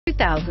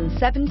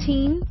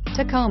2017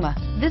 Tacoma.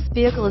 This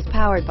vehicle is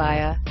powered by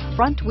a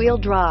front-wheel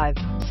drive,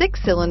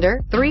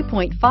 6-cylinder,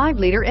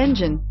 3.5-liter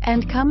engine,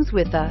 and comes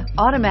with a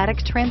automatic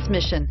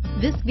transmission.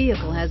 This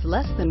vehicle has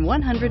less than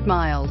 100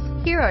 miles.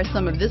 Here are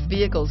some of this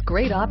vehicle's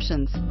great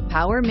options: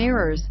 power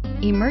mirrors,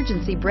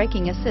 emergency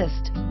braking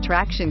assist,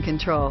 traction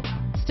control,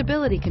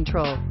 stability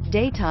control,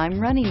 daytime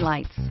running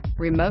lights,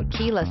 remote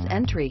keyless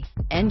entry,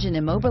 engine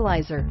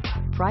immobilizer,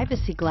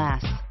 privacy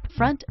glass,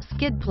 front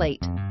skid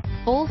plate,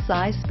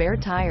 full-size spare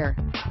tire.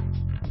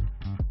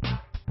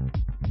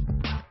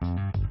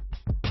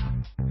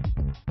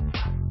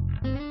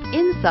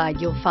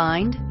 Inside you'll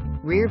find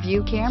rear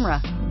view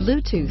camera,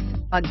 Bluetooth,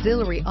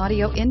 auxiliary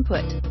audio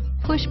input,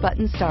 push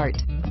button start,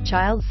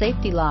 child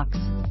safety locks,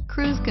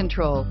 cruise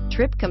control,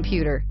 trip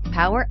computer,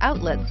 power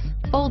outlets,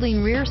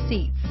 folding rear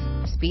seats,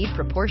 speed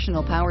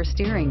proportional power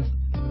steering.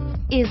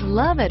 Is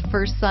love at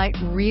first sight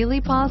really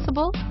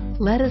possible?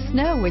 Let us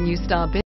know when you stop in.